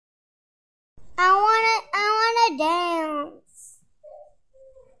I wanna dance.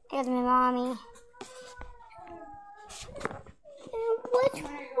 There's my mommy. What's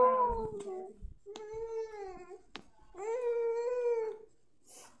wrong?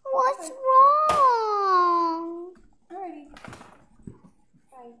 What's wrong?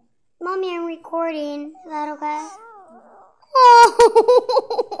 Mommy, I'm recording. Is that okay?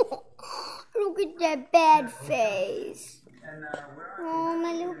 Oh, look at that bad face. Oh,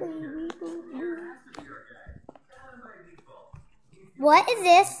 my little baby. What is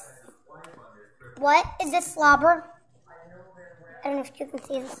this? What is this slobber? I don't know if you can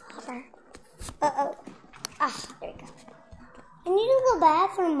see the slobber. Uh-oh. Ah, there we go. I need to go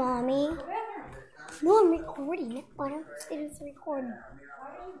bathroom, Mommy. No, I'm recording. Why don't you just record?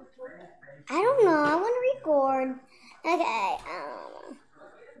 I don't know. I want to record. Okay.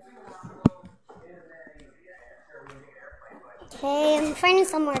 Okay, I'm finding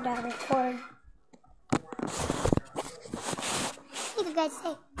somewhere to record. What do you guys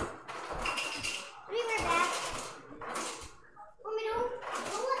say? Be right back. Mommy, don't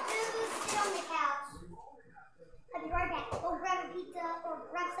let Boo sit on the couch. I'll be right back. Go grab a pizza or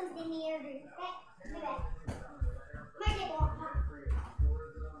grab something in the air, okay? Be back. Might take a long time.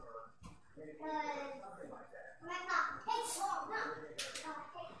 Might not take a long time.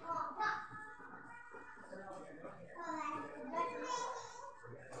 Take a long time.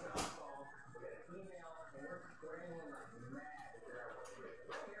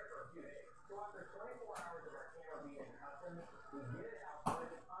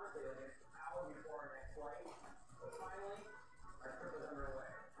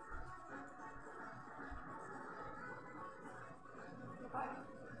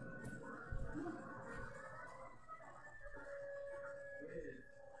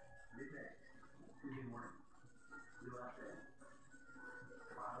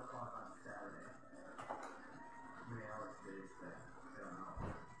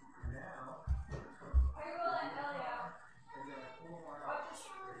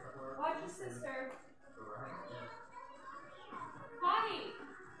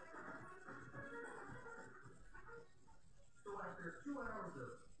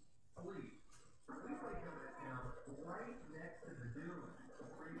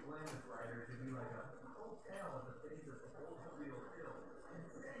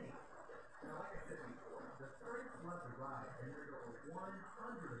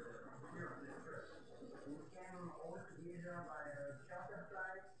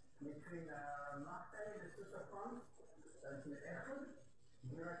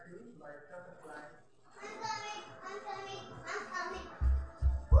 I'm coming.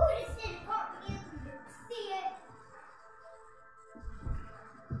 Ooh, this is hot. You can see it.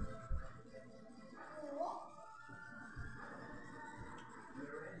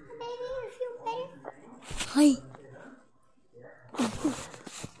 Baby, you feel better? Hi.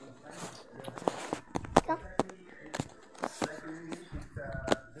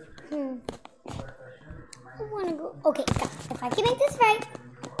 I want to go. Okay, if I can make this right.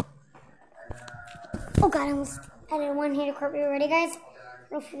 Oh God, I did one-handed cartwheel. Ready, guys? I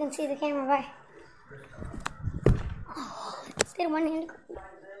don't know if you can see the camera. Bye. Oh, I just did a one-handed cartwheel.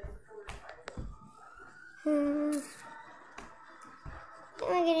 What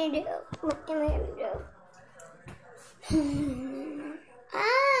am I gonna do? What am I gonna do?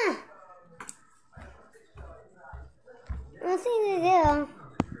 Nothing to do. I'm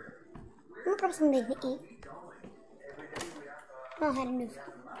gonna grab something to eat. Oh, I had a new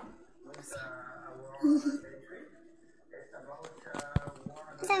phone.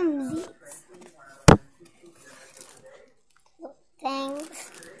 Some Z's. Thanks.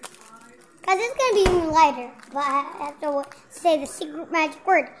 Because it's going to be even lighter. But I have to say the secret magic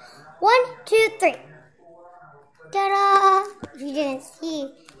word. 1, 2, 3. Ta-da! If you didn't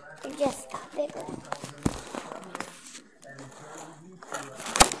see, it just got bigger.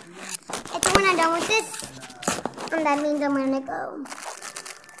 And so when I'm done with this, and that means I'm going to go.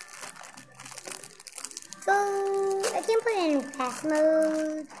 So, I can put it in fast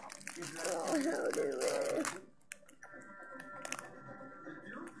mode. Oh, how do it?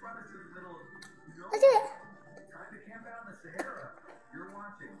 Let's do it. Time to camp out in the Sahara. You're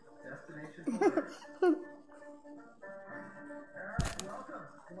watching Destination Alert. Alright, welcome.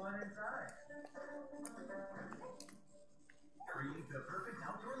 Come on inside. Create the perfect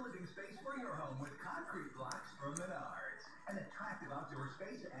outdoor living space for your home with concrete blocks from Menards. An attractive outdoor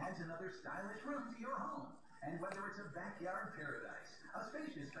space adds another stylish room to your home. And whether it's a backyard paradise, a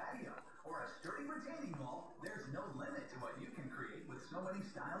spacious patio, or a sturdy retaining wall, there's no limit to what you can create with so many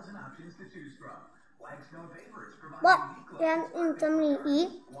styles and options to choose from. Flagstone Papers provide unique looks,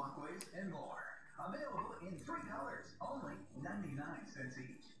 walkways, and more. Available in 3 colors, only 99 cents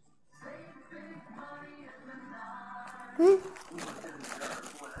each. Save big money in the night.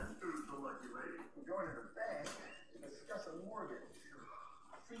 Going to the bank to discuss a mortgage.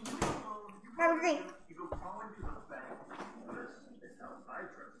 See, you go calling to the bank. This is how I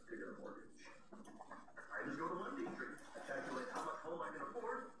trust to get a mortgage. I just go to Lending Tree. I calculate how much home I can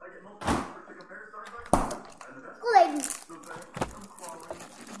afford. I get multiple numbers to compare side by side. And the best the bank I'm calling.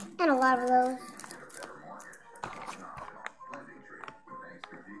 And a lot of those. Get a better mortgage. Lending Tree. When banks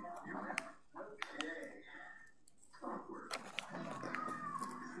compete, you win. Okay. Awkward.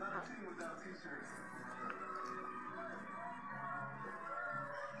 It's not a team without t-shirts.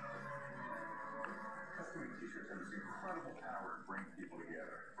 Custom t-shirts have this incredible power to bring people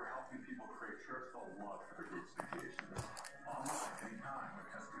together. For helping people create shirts they'll love for their group's vacations. Online, anytime with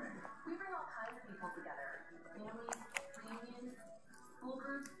Custom Ink. We bring all kinds of people together. Families, reunions, school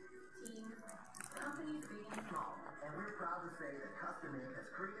groups, teams, companies big and small. And we're proud to say that Custom Ink has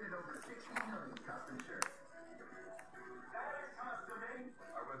created over 60 million custom shirts. That is Custom Ink.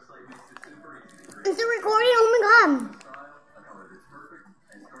 Our website makes it super easy to create. Is it recording? Oh my god. Style, a color that's perfect,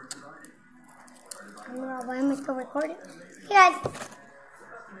 and short designing. Oh my god, why am I still recording? Hey guys.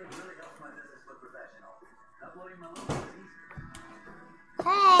 Custom Ink really helps my business look professional. Uploading my logo is easy.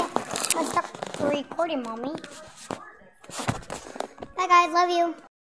 Hey. Let's stop recording, mommy. Bye guys, love you.